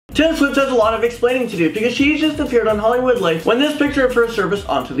Taylor Swift has a lot of explaining to do because she just appeared on Hollywood Life when this picture of her surfaced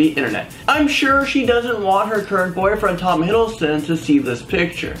onto the internet. I'm sure she doesn't want her current boyfriend Tom Hiddleston to see this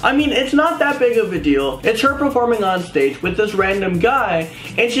picture. I mean, it's not that big of a deal. It's her performing on stage with this random guy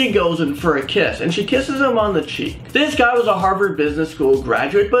and she goes in for a kiss and she kisses him on the cheek. This guy was a Harvard Business School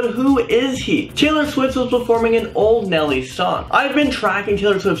graduate, but who is he? Taylor Swift was performing an old Nelly song. I've been tracking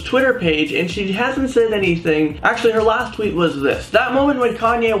Taylor Swift's Twitter page and she hasn't said anything. Actually, her last tweet was this: that moment when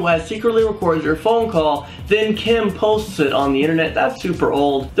Kanye West secretly records your phone call, then Kim posts it on the internet. That's super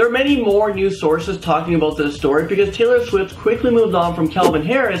old. There are many more news sources talking about this story because Taylor Swift quickly moved on from Calvin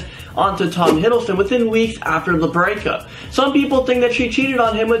Harris onto Tom Hiddleston within weeks after the breakup. Some people think that she cheated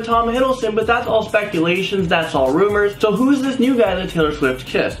on him with Tom Hiddleston, but that's all speculations, that's all rumors. So who's this new guy that Taylor Swift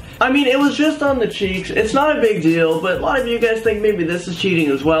kissed? I mean, it was just on the cheeks. It's not a big deal, but a lot of you guys think maybe this is cheating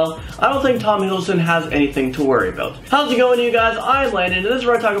as well. I don't think Tom Hiddleston has anything to worry about. How's it going, you guys? I'm Landon, and this is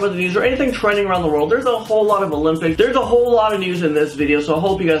where I talk about the news or anything trending around the world. There's a whole lot of Olympics. There's a whole lot of news in this video, so I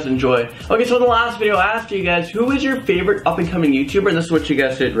hope you guys enjoy. Okay, so in the last video, I asked you guys, who is your favorite up-and-coming YouTuber? And this is what you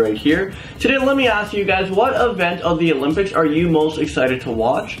guys did right here. Today, let me ask you guys, what event of the Olympics are you most excited to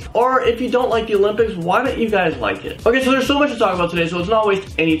watch? Or if you don't like the Olympics, why don't you guys like it? Okay, so there's so much to talk about today, so let's not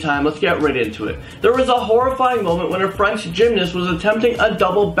waste any time. Let's get right into it. There was a horrifying moment when a French gymnast was attempting a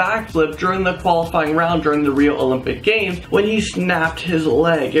double backflip during the qualifying round during the Rio Olympic Games when he snapped his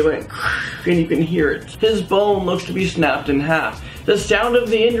leg. It went and you can hear it. His bone looks to be snapped in half. The sound of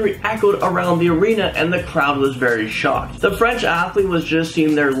the injury echoed around the arena and the crowd was very shocked. The French athlete was just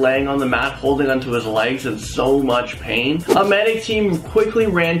seen there laying on the mat holding onto his legs in so much pain. A medic team quickly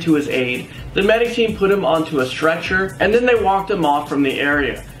ran to his aid. The medic team put him onto a stretcher and then they walked him off from the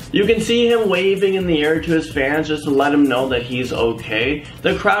area. You can see him waving in the air to his fans just to let him know that he's okay.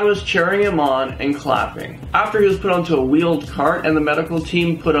 The crowd was cheering him on and clapping. After he was put onto a wheeled cart and the medical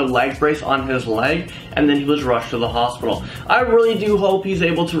team put a leg brace on his leg and then he was rushed to the hospital. I really do hope he's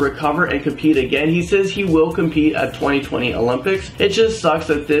able to recover and compete again. He says he will compete at 2020 Olympics. It just sucks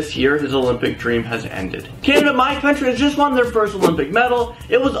that this year his Olympic dream has ended. Canada, my country, has just won their first Olympic medal.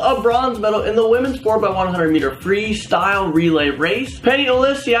 It was a bronze medal in the women's 4x100 meter freestyle relay race. Penny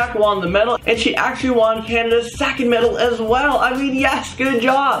Olympian won the medal, and she actually won Canada's second medal as well. I mean, yes, good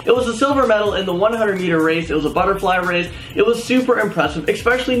job. It was a silver medal in the 100 meter race. It was a butterfly race. It was super impressive,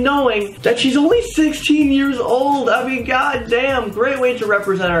 especially knowing that she's only 16 years old. I mean, goddamn, great way to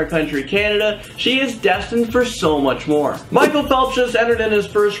represent our country, Canada. She is destined for so much more. Michael Phelps just entered in his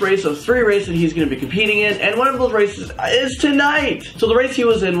first race of 3 races that he's going to be competing in, and one of those races is tonight. So the race he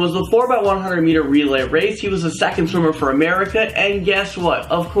was in was the 4x100 meter relay race. He was the second swimmer for America, and guess what?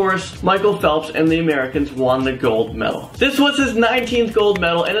 Of course, Michael Phelps and the Americans won the gold medal. This was his 19th gold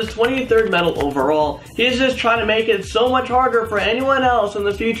medal and his 23rd medal overall. He is just trying to make it so much harder for anyone else in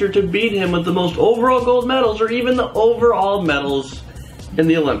the future to beat him with the most overall gold medals or even the overall medals in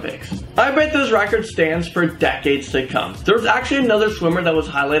the Olympics. I bet this record stands for decades to come. There's actually another swimmer that was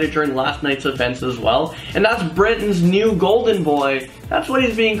highlighted during last night's events as well, and that's Britain's new golden boy. That's what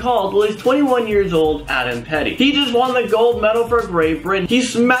he's being called. Well, he's 21 years old, Adam Peaty. He just won the gold medal for Great Britain. He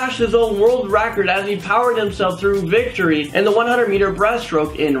smashed his own world record as he powered himself through victory in the 100 meter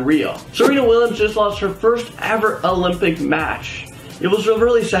breaststroke in Rio. Serena Williams just lost her first ever Olympic match. It was a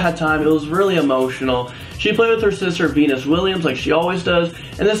really sad time. It was really emotional. She played with her sister Venus Williams like she always does,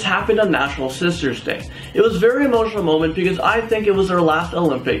 and this happened on National Sisters Day. It was a very emotional moment because I think it was their last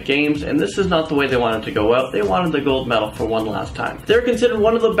Olympic Games, and this is not the way they wanted to go out. They wanted the gold medal for one last time. They're considered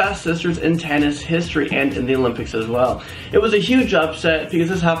one of the best sisters in tennis history and in the Olympics as well. It was a huge upset because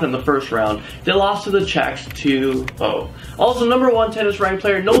this happened in the first round. They lost to the Czechs 2-0. Also, #1 tennis ranked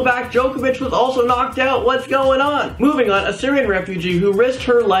player Novak Djokovic was also knocked out. What's going on? Moving on, a Syrian refugee who risked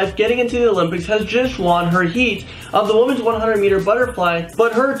her life getting into the Olympics has just won her heat of the women's 100 meter butterfly,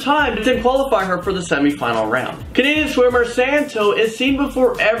 but her time didn't qualify her for the semi-final round. Canadian swimmer Santo is seen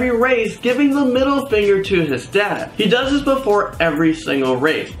before every race giving the middle finger to his dad. He does this before every single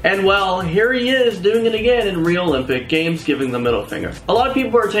race. And well, here he is doing it again in Rio Olympic Games, giving the middle finger. A lot of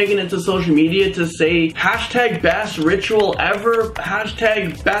people are taking it to social media to say hashtag best ritual ever,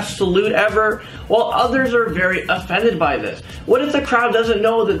 hashtag best salute ever, while others are very offended by this. What if the crowd doesn't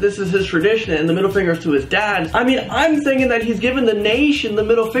know that this is his tradition and the middle finger is to his dad? I mean, I'm thinking that he's given the nation the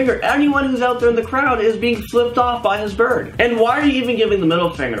middle finger. Anyone who's out there in the crowd is being flipped off by his bird. And why are you even giving the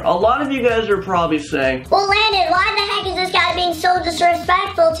middle finger? A lot of you guys are probably saying, well, Landon, why the heck is this guy being so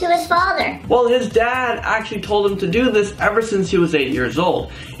disrespectful to his father? Well, his dad actually told him to do this ever since he was 8 years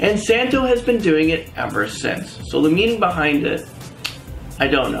old. And Santo has been doing it ever since. So the meaning behind it, I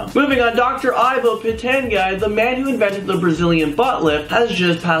don't know. Moving on, Dr. Ivo Pitanga, the man who invented the Brazilian butt lift, has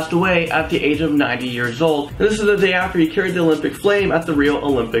just passed away at the age of 90 years old. And this is the day after he carried the Olympic flame at the Rio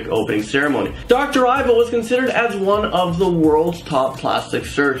Olympic opening ceremony. Dr. Ivo was considered as one of the world's top plastic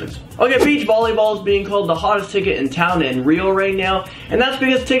surgeons. Okay, beach volleyball is being called the hottest ticket in town in Rio right now, and that's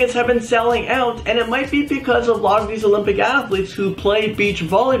because tickets have been selling out, and it might be because a lot of these Olympic athletes who play beach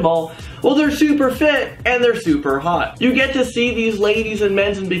volleyball, well, they're super fit and they're super hot. You get to see these ladies and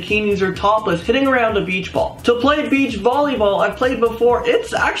men in bikinis or topless hitting around a beach ball. To play beach volleyball, I've played before,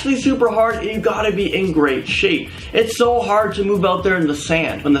 it's actually super hard and you gotta be in great shape. It's so hard to move out there in the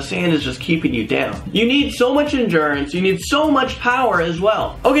sand when the sand is just keeping you down. You need so much endurance, you need so much power as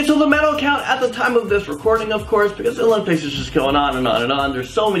well. Okay, so the medal count at the time of this recording, of course, because the Olympics is just going on and on and on.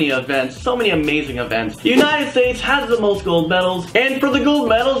 There's so many events, so many amazing events. The United States has the most gold medals, and for the gold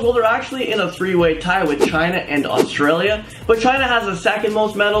medals, well, they're actually in a three-way tie with China and Australia, but China has the second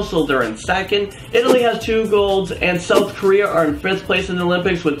most medals, so they're in second. Italy has 2 golds, and South Korea are in 5th place in the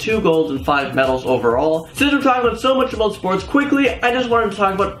Olympics with 2 golds and 5 medals overall. Since we're talking about so much about sports, quickly, I just wanted to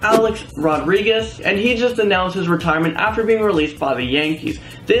talk about Alex Rodriguez, and he just announced his retirement after being released by the Yankees.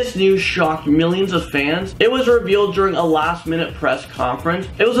 This news shocked millions of fans. It was revealed during a last-minute press conference.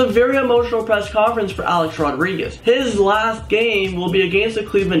 It was a very emotional press conference for Alex Rodriguez. His last game will be against the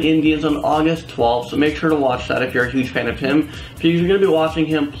Cleveland Indians on August 12th, so make sure to watch that if you're a huge fan of him, because you're going to be watching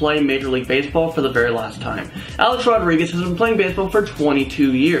him play Major League Baseball for the very last time. Alex Rodriguez has been playing baseball for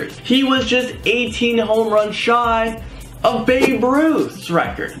 22 years. He was just 18 home runs shy of Babe Ruth's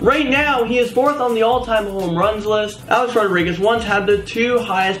record. Right now, he is 4th on the all-time home runs list. Alex Rodriguez once had the 2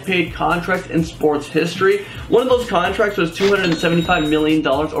 highest paid contracts in sports history. One of those contracts was $275 million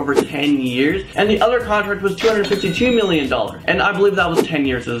over 10 years, and the other contract was $252 million, and I believe that was 10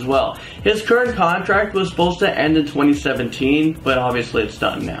 years as well. His current contract was supposed to end in 2017, but obviously it's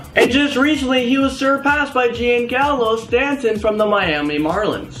done now. And just recently, he was surpassed by Giancarlo Stanton from the Miami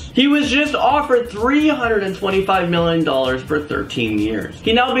Marlins. He was just offered $325 million for 13 years.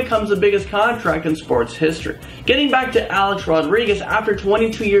 He now becomes the biggest contract in sports history. Getting back to Alex Rodriguez, after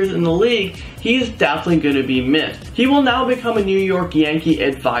 22 years in the league, he's definitely going to be missed. He will now become a New York Yankee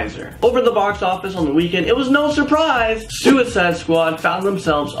advisor. Over the box office on the weekend, it was no surprise, Suicide Squad found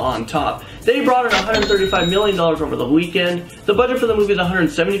themselves on top. They brought in $135 million over the weekend. The budget for the movie is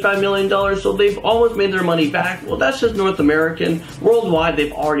 $175 million, so they've almost made their money back. Well, that's just North American. Worldwide,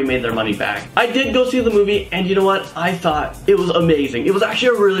 they've already made their money back. I did go see the movie, and you know what? I thought it was amazing. It was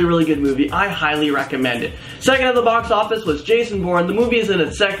actually a really, really good movie. I highly recommend it. Second at the box office was Jason Bourne. The movie is in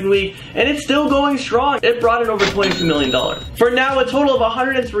its 2nd week, and it's still going strong. It brought in over $22 million. For now, a total of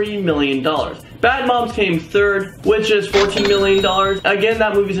 $103 million. Bad Moms came 3rd, which is $14 million. Again,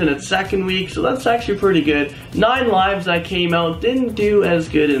 that movie's in its 2nd week, so that's actually pretty good. 9 Lives that came out didn't do as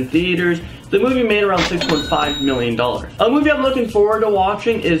good in theaters. The movie made around $6.5 million. A movie I'm looking forward to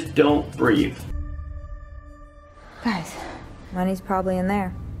watching is Don't Breathe. Guys, money's probably in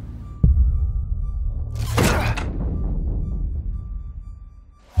there.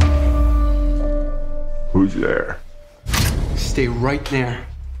 Who's there? Stay right there.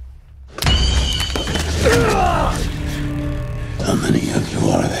 How many of you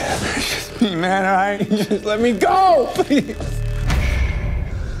are there? It's just me, man, alright? Just let me go, please.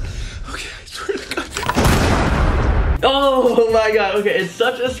 Okay, I swear to God. Oh my god, okay, it's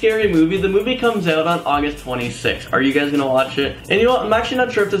such a scary movie. The movie comes out on August 26th. Are you guys gonna watch it? And you know what, I'm actually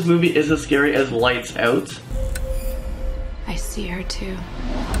not sure if this movie is as scary as Lights Out. I see her too.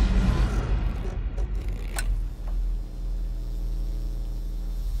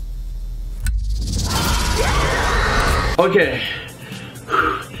 Okay,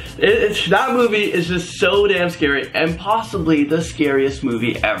 that movie is just so damn scary, and possibly the scariest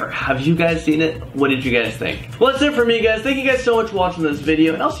movie ever. Have you guys seen it? What did you guys think? Well, that's it for me, guys. Thank you guys so much for watching this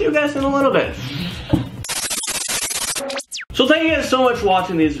video, and I'll see you guys in a little bit. So thank you guys so much for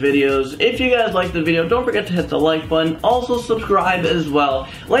watching these videos. If you guys liked the video, don't forget to hit the like button. Also subscribe as well.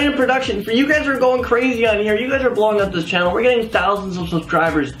 Land Production, for you guys are going crazy on here. You guys are blowing up this channel. We're getting thousands of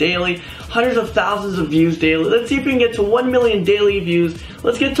subscribers daily, hundreds of thousands of views daily. Let's see if we can get to 1 million daily views.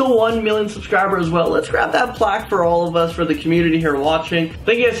 Let's get to 1 million subscribers as well. Let's grab that plaque for all of us, for the community here watching.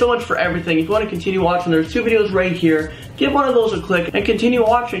 Thank you guys so much for everything. If you want to continue watching, there's 2 videos right here. Give one of those a click and continue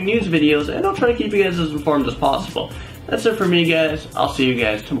watching news videos, and I'll try to keep you guys as informed as possible. That's it for me, guys. I'll see you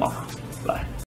guys tomorrow. Bye.